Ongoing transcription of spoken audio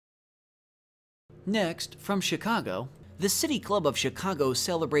Next, from Chicago, the City Club of Chicago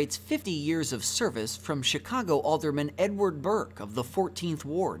celebrates 50 years of service from Chicago Alderman Edward Burke of the 14th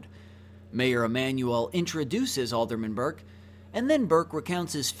Ward. Mayor Emmanuel introduces Alderman Burke, and then Burke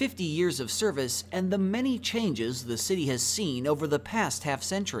recounts his 50 years of service and the many changes the city has seen over the past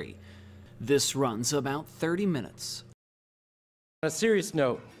half-century. This runs about 30 minutes. On a serious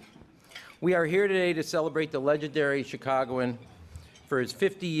note, we are here today to celebrate the legendary Chicagoan for his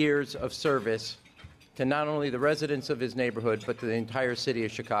 50 years of service to not only the residents of his neighborhood, but to the entire city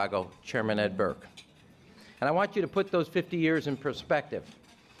of Chicago, Chairman Ed Burke. And I want you to put those 50 years in perspective,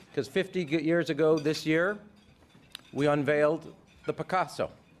 because 50 years ago this year, we unveiled the Picasso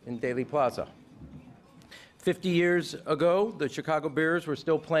in Daley Plaza. 50 years ago, the Chicago Bears were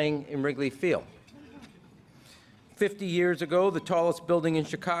still playing in Wrigley Field. 50 years ago, the tallest building in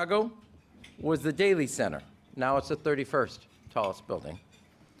Chicago was the Daley Center. Now it's the 31st tallest building.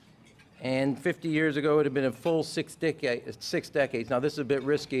 And 50 years ago, it had been a full 6 decades. Now, this is a bit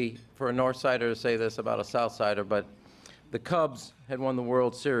risky for a North Sider to say this about a South Sider, but the Cubs had won the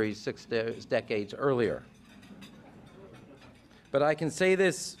World Series 6 decades earlier. But I can say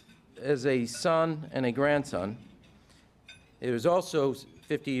this as a son and a grandson. It was also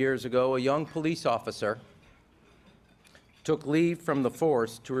 50 years ago, a young police officer took leave from the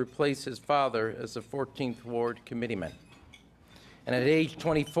force to replace his father as the 14th Ward committeeman. And at age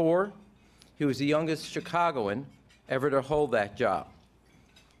 24, he was the youngest Chicagoan ever to hold that job.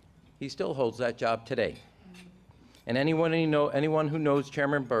 He still holds that job today. And anyone who knows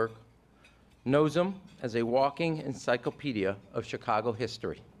Chairman Burke knows him as a walking encyclopedia of Chicago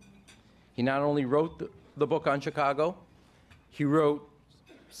history. He not only wrote the book on Chicago, he wrote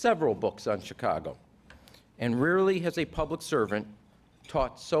several books on Chicago. And rarely has a public servant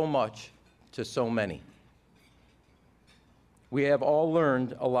taught so much to so many. We have all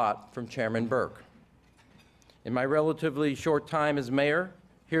learned a lot from Chairman Burke. In my relatively short time as mayor,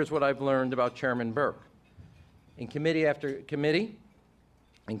 here's what I've learned about Chairman Burke. In committee after committee,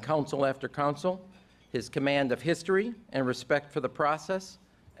 in council after council, his command of history and respect for the process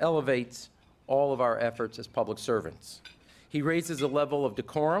elevates all of our efforts as public servants. He raises the level of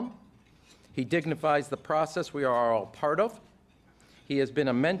decorum. He dignifies the process we are all part of. He has been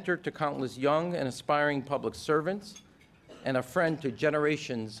a mentor to countless young and aspiring public servants and a friend to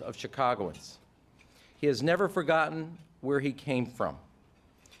generations of Chicagoans. He has never forgotten where he came from,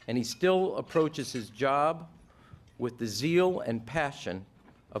 and he still approaches his job with the zeal and passion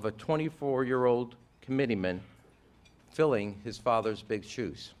of a 24-year-old committeeman filling his father's big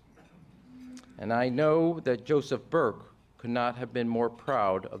shoes. And I know that Joseph Burke could not have been more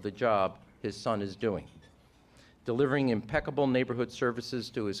proud of the job his son is doing, delivering impeccable neighborhood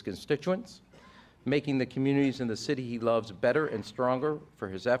services to his constituents, making the communities in the city he loves better and stronger for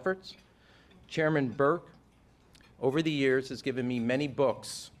his efforts. Chairman Burke, over the years, has given me many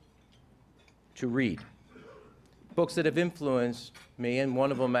books to read, books that have influenced me, and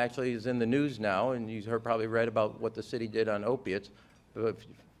one of them actually is in the news now, and you've probably read about what the city did on opiates. A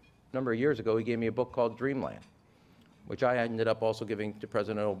number of years ago, he gave me a book called Dreamland, which I ended up also giving to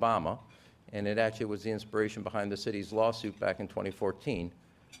President Obama, and it actually was the inspiration behind the city's lawsuit back in 2014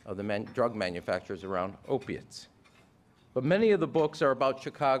 of the drug manufacturers around opiates. But many of the books are about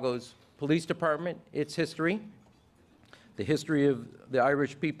Chicago's police department, its history, the history of the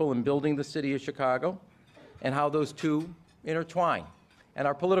Irish people in building the city of Chicago, and how those two intertwine, and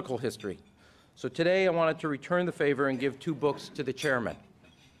our political history. So today I wanted to return the favor and give 2 books to the chairman.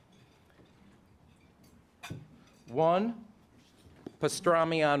 One,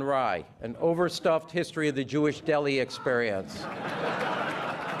 Pastrami on Rye, an overstuffed history of the Jewish deli experience.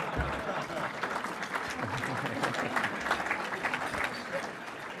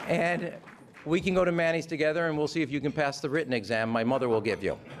 And we can go to Manny's together and we'll see if you can pass the written exam my mother will give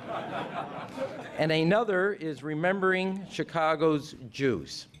you. And another is Remembering Chicago's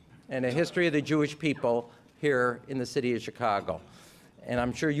Jews, and a history of the Jewish people here in the city of Chicago. And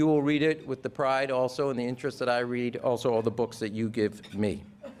I'm sure you will read it with the pride also and the interest that I read also all the books that you give me.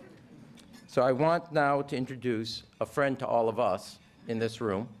 So I want now to introduce a friend to all of us in this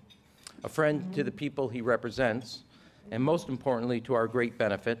room, a friend to the people he represents, and most importantly to our great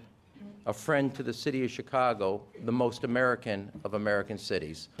benefit, a friend to the city of Chicago, the most American of American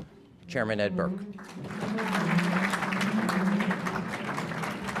cities, Chairman Ed Burke.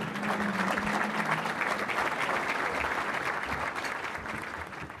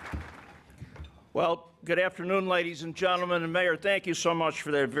 Well, good afternoon, ladies and gentlemen, and Mayor, thank you so much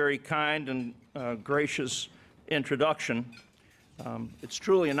for that very kind and gracious introduction. It's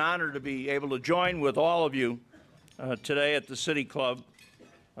truly an honor to be able to join with all of you today at the City Club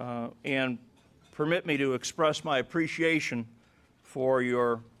and permit me to express my appreciation for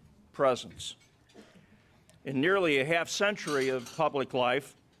your presence. In nearly a half-century of public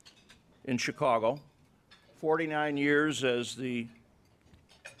life in Chicago, 49 years as the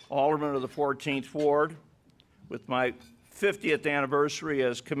Alderman of the 14th Ward, with my 50th anniversary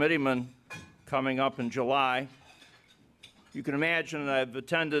as committeeman coming up in July, you can imagine I've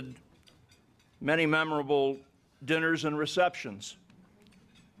attended many memorable dinners and receptions,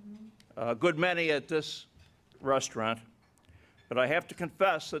 a good many at this restaurant, but I have to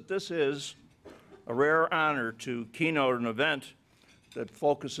confess that this is a rare honor to keynote an event that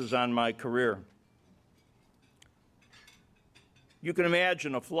focuses on my career. You can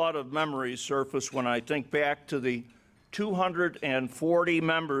imagine a flood of memories surface when I think back to the 240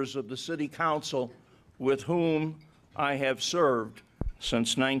 members of the City Council with whom I have served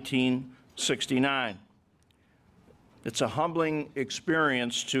since 1969. It's a humbling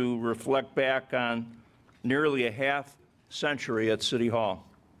experience to reflect back on nearly a half-century at City Hall.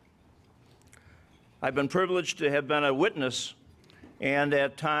 I've been privileged to have been a witness and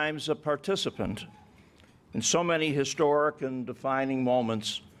at times a participant in so many historic and defining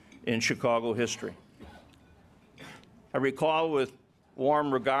moments in Chicago history. I recall with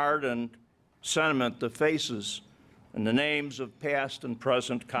warm regard and sentiment the faces and the names of past and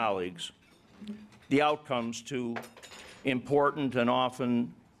present colleagues, the outcomes to important and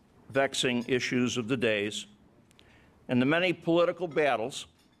often vexing issues of the days, and the many political battles,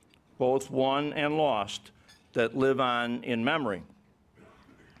 both won and lost, that live on in memory.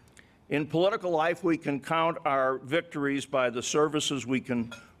 In political life, we can count our victories by the services we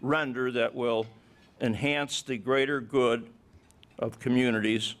can render that will enhance the greater good of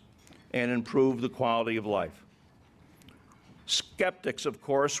communities and improve the quality of life. Skeptics, of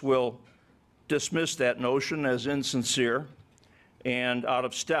course, will dismiss that notion as insincere and out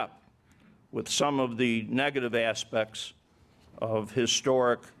of step with some of the negative aspects of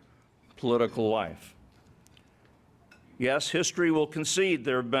historic political life. Yes, history will concede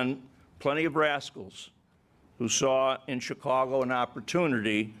there have been plenty of rascals who saw in Chicago an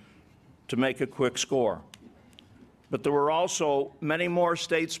opportunity to make a quick score. But there were also many more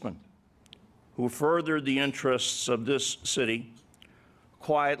statesmen who furthered the interests of this city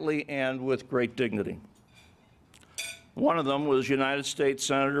quietly and with great dignity. One of them was United States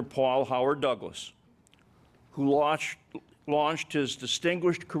Senator Paul Howard Douglas, who launched his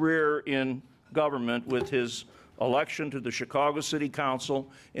distinguished career in government with his election to the Chicago City Council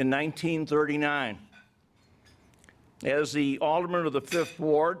in 1939. As the Alderman of the 5th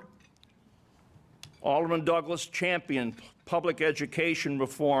Ward, Alderman Douglas championed public education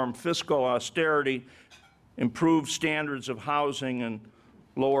reform, fiscal austerity, improved standards of housing, and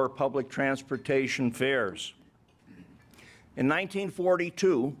lower public transportation fares. In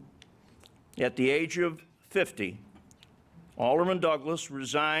 1942, at the age of 50, Alderman Douglas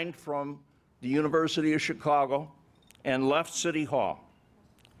resigned from the University of Chicago and left City Hall.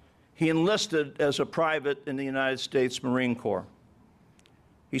 He enlisted as a private in the United States Marine Corps.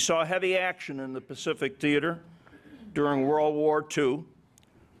 He saw heavy action in the Pacific Theater during World War II,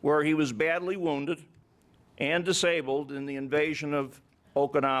 where he was badly wounded and disabled in the invasion of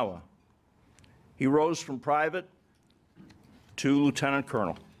Okinawa. He rose from private to lieutenant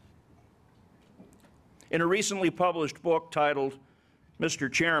colonel. In a recently published book titled Mr.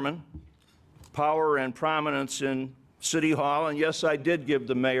 Chairman, Power and Prominence in City Hall, and yes, I did give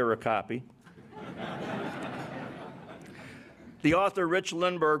the mayor a copy, the author Rich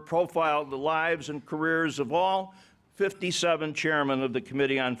Lindbergh profiled the lives and careers of all 57 chairmen of the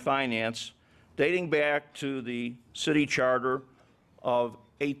Committee on Finance, dating back to the city charter of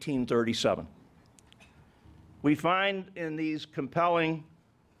 1837. We find in these compelling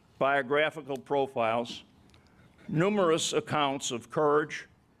biographical profiles numerous accounts of courage,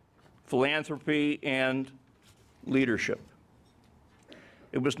 philanthropy, and leadership.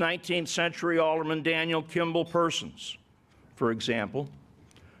 It was 19th century Alderman Daniel Kimball Persons, for example,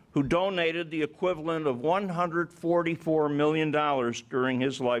 who donated the equivalent of $144 million during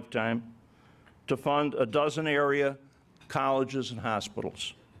his lifetime to fund a dozen area colleges and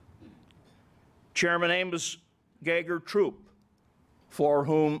hospitals. Chairman Amos Gager Troop, for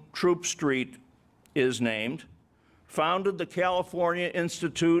whom Troop Street is named, founded the California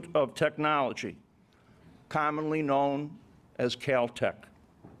Institute of Technology, commonly known as Caltech.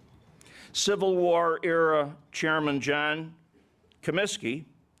 Civil War-era Chairman John Comiskey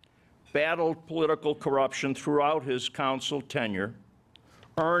battled political corruption throughout his council tenure,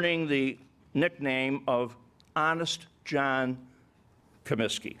 earning the nickname of Honest John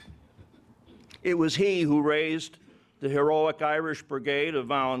Comiskey. It was he who raised the heroic Irish Brigade of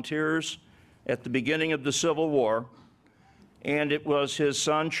Volunteers at the beginning of the Civil War, and it was his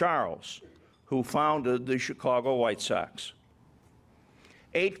son, Charles, who founded the Chicago White Sox.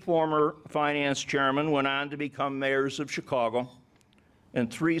 8 former finance chairmen went on to become mayors of Chicago,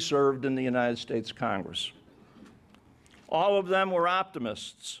 and 3 served in the United States Congress. All of them were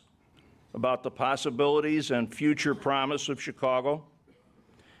optimists about the possibilities and future promise of Chicago,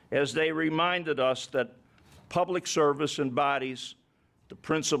 as they reminded us that public service embodies the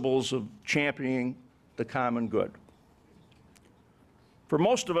principles of championing the common good. For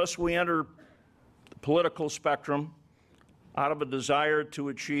most of us, we enter the political spectrum out of a desire to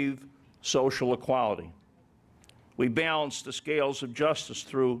achieve social equality. We balance the scales of justice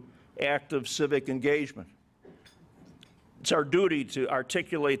through active civic engagement. It's our duty to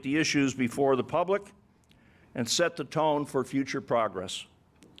articulate the issues before the public and set the tone for future progress.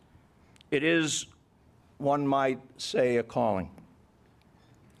 It is, one might say, a calling.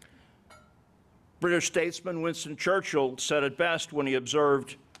 British statesman Winston Churchill said it best when he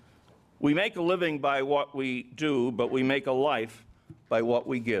observed, "We make a living by what we do, but we make a life by what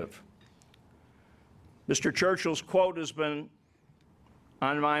we give." Mr. Churchill's quote has been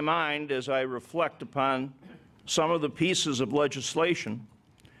on my mind as I reflect upon some of the pieces of legislation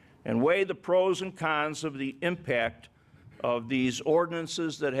and weigh the pros and cons of the impact of these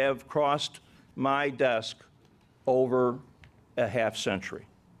ordinances that have crossed my desk over a half-century.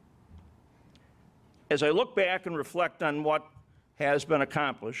 As I look back and reflect on what has been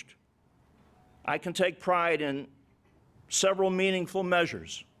accomplished, I can take pride in several meaningful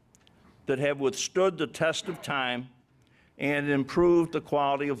measures that have withstood the test of time and improved the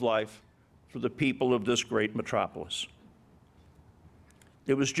quality of life for the people of this great metropolis.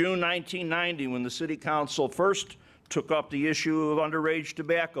 It was June 1990 when the City Council first took up the issue of underage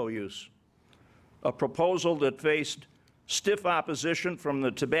tobacco use, a proposal that faced stiff opposition from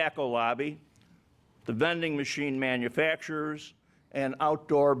the tobacco lobby, the vending machine manufacturers, and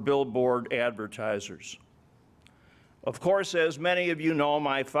outdoor billboard advertisers. Of course, as many of you know,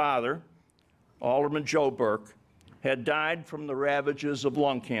 my father, Alderman Joe Burke, had died from the ravages of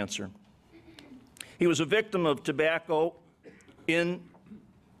lung cancer. He was a victim of tobacco in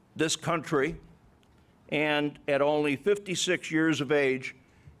this country, and at only 56 years of age,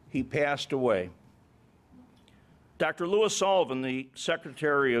 he passed away. Dr. Lewis Sullivan, the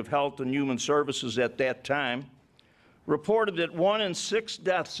Secretary of Health and Human Services at that time, reported that 1 in 6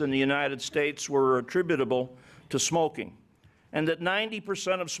 deaths in the United States were attributable to smoking, and that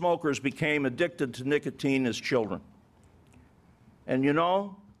 90% of smokers became addicted to nicotine as children. And you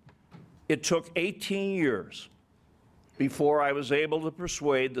know, it took 18 years before I was able to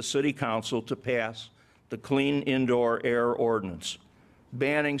persuade the City Council to pass the Clean Indoor Air Ordinance,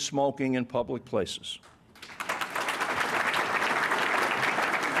 banning smoking in public places.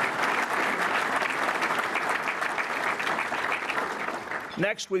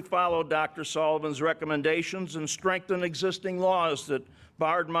 Next, we followed Dr. Sullivan's recommendations and strengthened existing laws that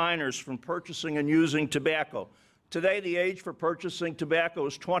barred minors from purchasing and using tobacco. Today, the age for purchasing tobacco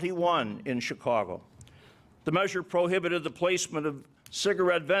is 21 in Chicago. The measure prohibited the placement of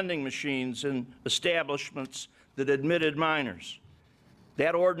cigarette vending machines in establishments that admitted minors.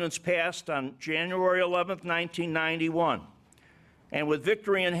 That ordinance passed on January 11, 1991. And with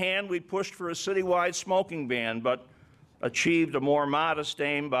victory in hand, we pushed for a citywide smoking ban, but achieved a more modest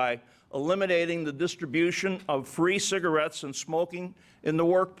aim by eliminating the distribution of free cigarettes and smoking in the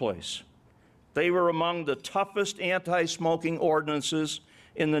workplace. They were among the toughest anti-smoking ordinances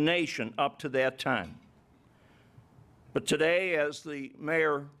in the nation up to that time. But today, as the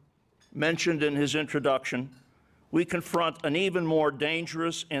mayor mentioned in his introduction, we confront an even more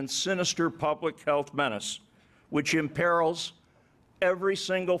dangerous and sinister public health menace, which imperils every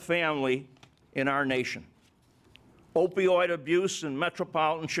single family in our nation. Opioid abuse in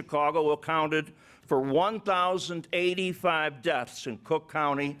metropolitan Chicago accounted for 1,085 deaths in Cook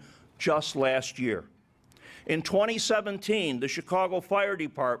County just last year. In 2017, the Chicago Fire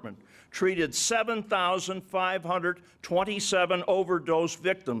Department treated 7,527 overdose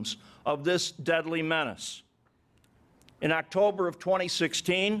victims of this deadly menace. In October of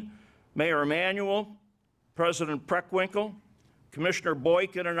 2016, Mayor Emmanuel, President Preckwinkle, Commissioner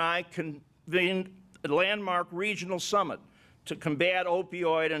Boykin, and I convened a landmark regional summit to combat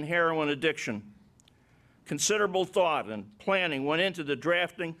opioid and heroin addiction. Considerable thought and planning went into the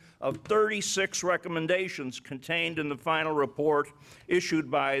drafting of 36 recommendations contained in the final report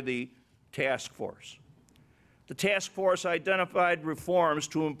issued by the task force. The task force identified reforms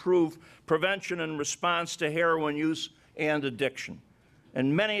to improve prevention and response to heroin use and addiction.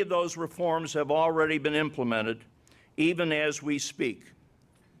 And many of those reforms have already been implemented, even as we speak.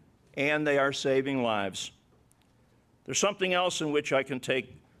 and they are saving lives. There's something else in which I can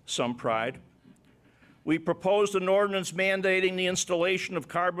take some pride. We proposed an ordinance mandating the installation of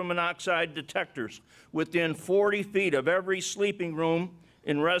carbon monoxide detectors within 40 feet of every sleeping room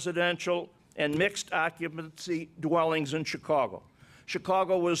in residential and mixed occupancy dwellings in Chicago.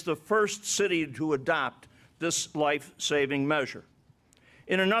 Chicago was the first city to adopt this life-saving measure.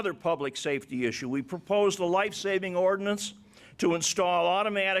 In another public safety issue, we proposed a life-saving ordinance to install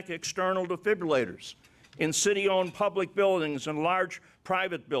automatic external defibrillators in city-owned public buildings and large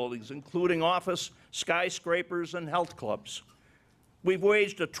private buildings, including office, skyscrapers, and health clubs. We've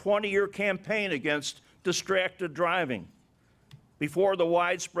waged a 20-year campaign against distracted driving. Before the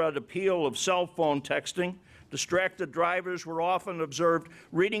widespread appeal of cell phone texting, distracted drivers were often observed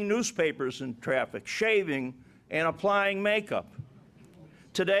reading newspapers in traffic, shaving, and applying makeup.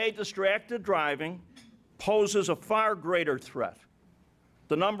 Today, distracted driving poses a far greater threat.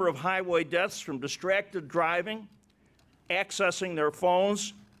 The number of highway deaths from distracted driving, accessing their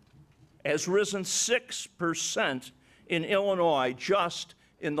phones, has risen 6% in Illinois just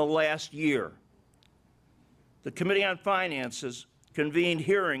in the last year. The Committee on Finances convened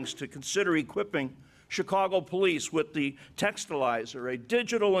hearings to consider equipping Chicago police with the Textilizer, a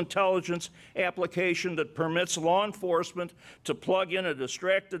digital intelligence application that permits law enforcement to plug in a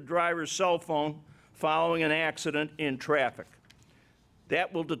distracted driver's cell phone following an accident in traffic.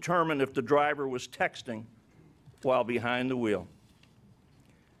 That will determine if the driver was texting while behind the wheel.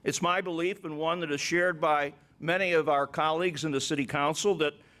 It's my belief, and one that is shared by many of our colleagues in the City Council,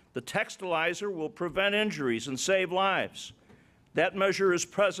 that the Textilizer will prevent injuries and save lives. That measure is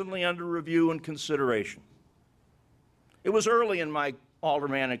presently under review and consideration. It was early in my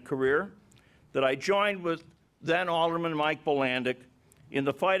aldermanic career that I joined with then Alderman Mike Bolandic in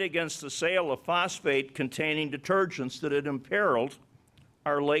the fight against the sale of phosphate-containing detergents that had imperiled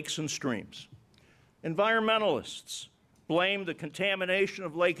our lakes and streams. Environmentalists blamed the contamination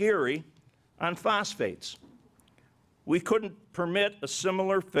of Lake Erie on phosphates. We couldn't permit a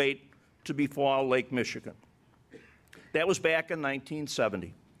similar fate to befall Lake Michigan. That was back in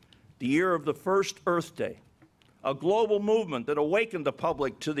 1970, the year of the first Earth Day, a global movement that awakened the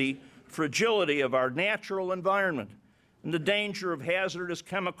public to the fragility of our natural environment and the danger of hazardous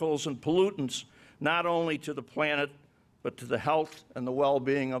chemicals and pollutants, not only to the planet, but to the health and the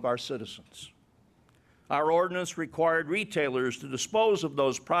well-being of our citizens. Our ordinance required retailers to dispose of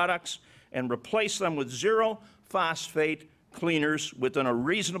those products and replace them with zero phosphate cleaners within a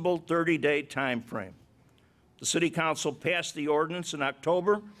reasonable 30-day time frame. The City Council passed the ordinance in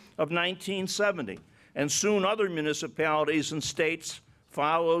October of 1970, and soon other municipalities and states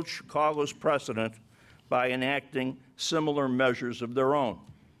followed Chicago's precedent by enacting similar measures of their own.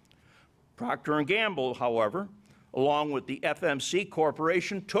 Procter & Gamble, however, along with the FMC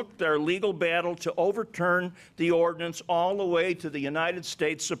Corporation, took their legal battle to overturn the ordinance all the way to the United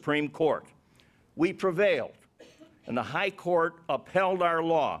States Supreme Court. We prevailed, and the High Court upheld our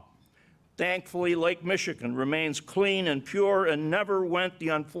law. Thankfully, Lake Michigan remains clean and pure and never went the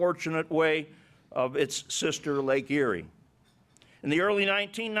unfortunate way of its sister Lake Erie. In the early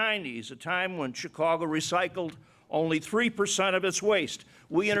 1990s, a time when Chicago recycled only 3% of its waste,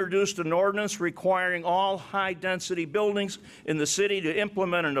 we introduced an ordinance requiring all high-density buildings in the city to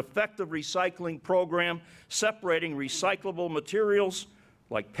implement an effective recycling program separating recyclable materials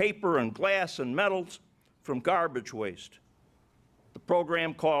like paper and glass and metals from garbage waste. The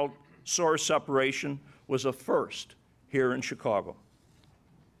program, called Source Separation, was a first here in Chicago.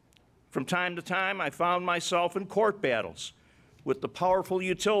 From time to time, I found myself in court battles with the powerful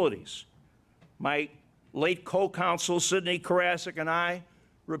utilities. My late co-counsel, Sidney Karasik, and I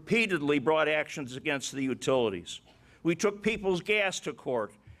repeatedly brought actions against the utilities. We took People's Gas to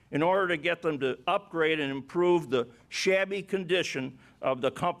court in order to get them to upgrade and improve the shabby condition of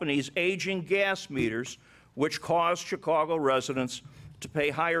the company's aging gas meters, which caused Chicago residents to pay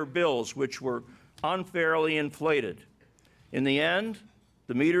higher bills, which were unfairly inflated. In the end,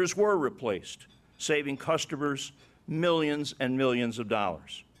 the meters were replaced, saving customers millions and millions of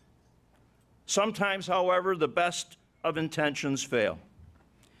dollars. Sometimes, however, the best of intentions fail.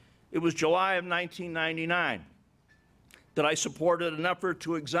 It was July of 1999 that I supported an effort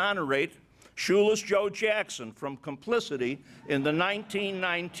to exonerate Shoeless Joe Jackson from complicity in the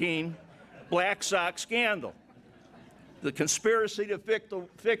 1919 Black Sox scandal. The conspiracy to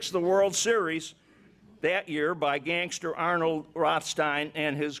fix the World Series that year by gangster Arnold Rothstein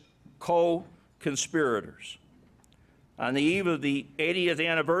and his co-conspirators. On the eve of the 80th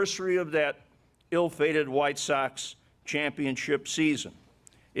anniversary of that ill-fated White Sox championship season,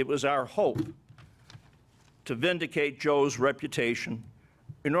 it was our hope to vindicate Joe's reputation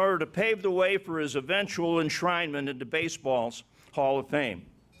in order to pave the way for his eventual enshrinement into baseball's Hall of Fame.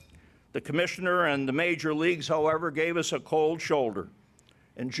 The commissioner and the major leagues, however, gave us a cold shoulder,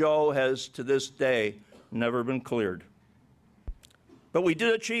 and Joe has, to this day, never been cleared. But we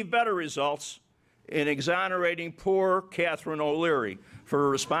did achieve better results in exonerating poor Catherine O'Leary for her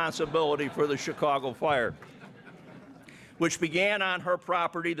responsibility for the Chicago fire, which began on her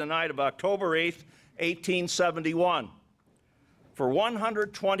property the night of October 8, 1871. For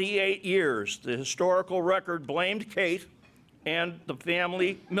 128 years, the historical record blamed Kate and the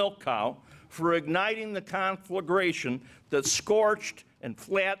family milk cow for igniting the conflagration that scorched and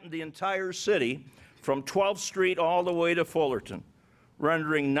flattened the entire city from 12th Street all the way to Fullerton,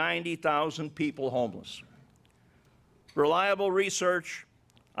 rendering 90,000 people homeless. Reliable research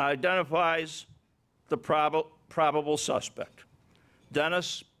identifies the probable suspect,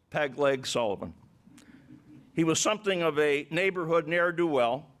 Dennis Pegleg Sullivan. He was something of a neighborhood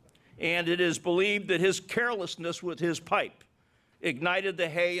ne'er-do-well, and it is believed that his carelessness with his pipe ignited the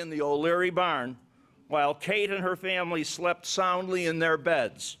hay in the O'Leary barn while Kate and her family slept soundly in their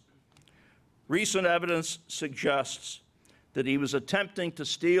beds. Recent evidence suggests that he was attempting to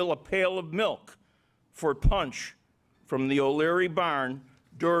steal a pail of milk for punch from the O'Leary barn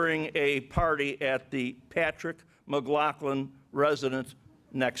during a party at the Patrick McLaughlin residence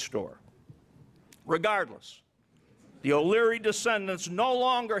next door. Regardless, the O'Leary descendants no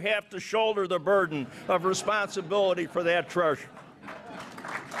longer have to shoulder the burden of responsibility for that treasure.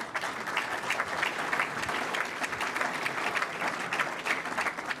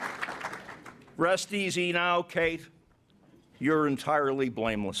 Rest easy now, Kate. You're entirely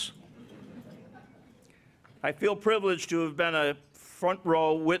blameless. I feel privileged to have been a front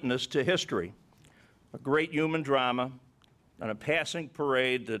row witness to history, a great human drama, and a passing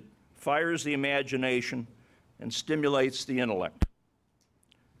parade that fires the imagination and stimulates the intellect.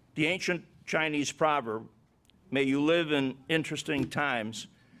 The ancient Chinese proverb, "May you live in interesting times,"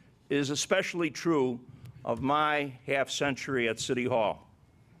 is especially true of my half-century at City Hall.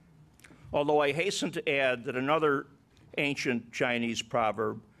 Although I hasten to add that another ancient Chinese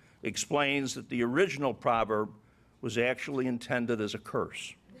proverb explains that the original proverb was actually intended as a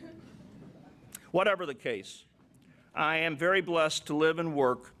curse. Whatever the case, I am very blessed to live and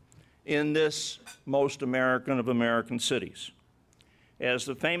work in this most American of American cities. As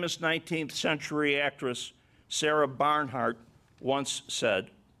the famous 19th century actress Sarah Barnhart once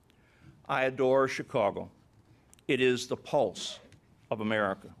said, "I adore Chicago. It is the pulse of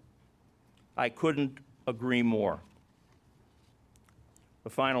America." I couldn't agree more. The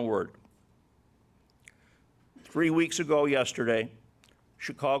final word. 3 weeks ago yesterday,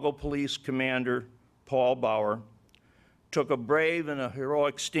 Chicago Police Commander Paul Bauer took a brave and a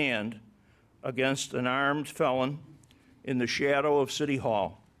heroic stand against an armed felon in the shadow of City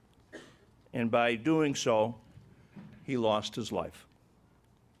Hall, and by doing so, he lost his life.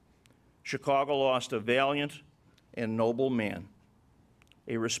 Chicago lost a valiant and noble man,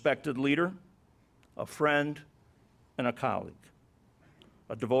 a respected leader, a friend, and a colleague,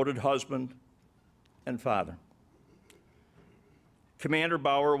 a devoted husband and father. Commander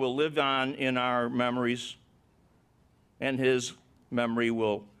Bauer will live on in our memories, and his memory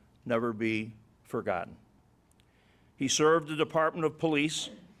will never be forgotten. He served the Department of Police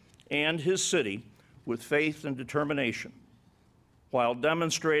and his city with faith and determination, while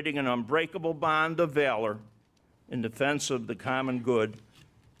demonstrating an unbreakable bond of valor in defense of the common good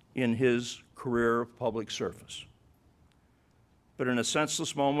in his career of public service. But in a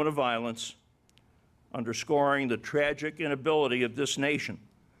senseless moment of violence, underscoring the tragic inability of this nation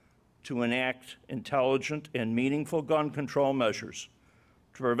to enact intelligent and meaningful gun control measures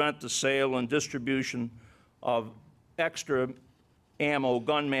to prevent the sale and distribution of extra ammo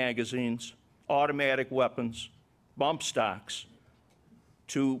gun magazines, automatic weapons, bump stocks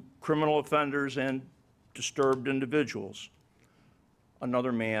to criminal offenders and disturbed individuals.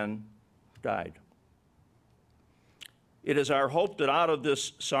 Another man died. It is our hope that out of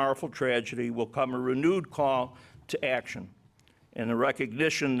this sorrowful tragedy will come a renewed call to action and the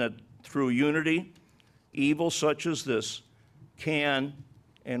recognition that through unity, evil such as this can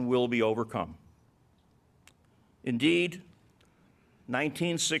and will be overcome. Indeed,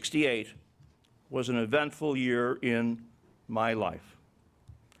 1968 was an eventful year in my life.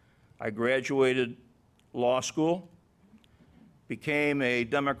 I graduated law school, became a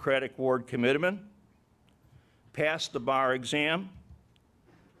Democratic ward committeeman, passed the bar exam,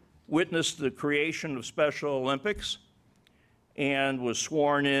 witnessed the creation of Special Olympics, and was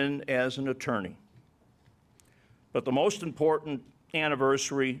sworn in as an attorney. But the most important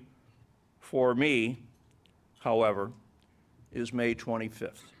anniversary for me, however, is May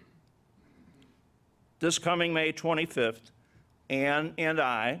 25th. This coming May 25th, Ann and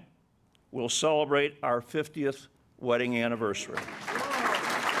I will celebrate our 50th wedding anniversary.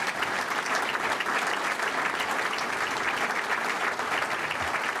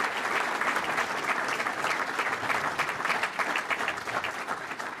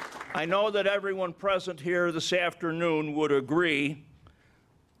 I know that everyone present here this afternoon would agree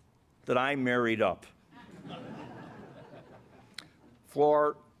that I married up.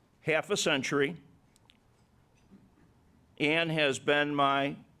 For half a century, Ann has been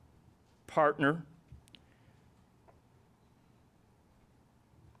my partner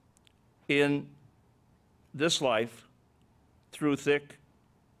in this life through thick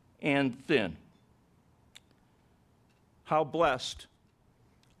and thin. How blessed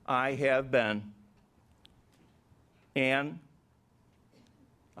I have been. Ann,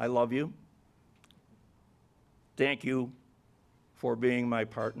 I love you. Thank you for being my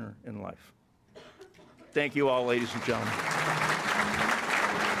partner in life. Thank you all, ladies and gentlemen.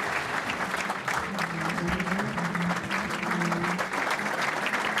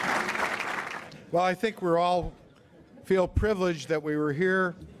 Well, I think we're all feel privileged that we were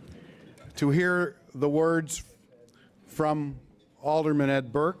here to hear the words from Alderman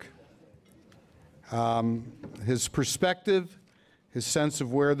Ed Burke, his perspective, his sense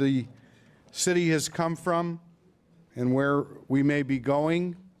of where the city has come from and where we may be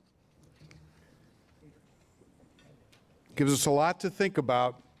going. Gives us a lot to think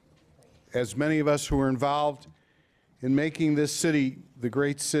about, as many of us who are involved in making this city the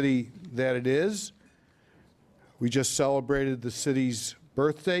great city that it is. We just celebrated the city's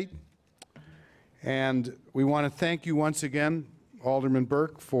birthday, and we want to thank you once again, Alderman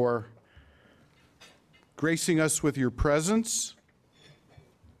Burke, for gracing us with your presence.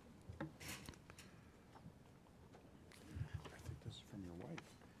 I think this is from your wife.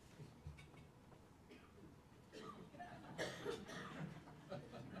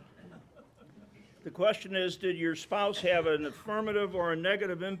 The question is, did your spouse have an affirmative or a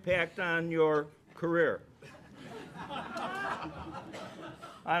negative impact on your career?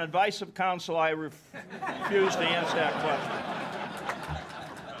 On advice of counsel, I refuse to answer that question.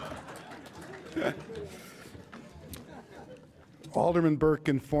 Alderman Burke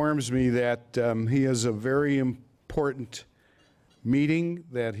informs me that he has a very important meeting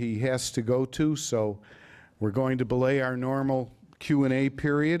that he has to go to, so we're going to belay our normal Q&A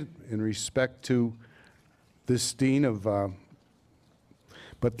period in respect to this dean of,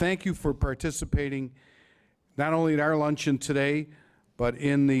 but thank you for participating not only at our luncheon today, but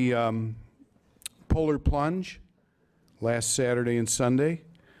in the Polar Plunge last Saturday and Sunday.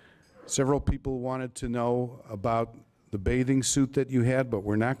 Several people wanted to know about the bathing suit that you had, but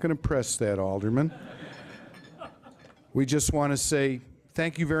we're not going to press that, Alderman. We just want to say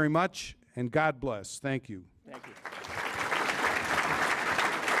thank you very much, and God bless. Thank you. Thank you.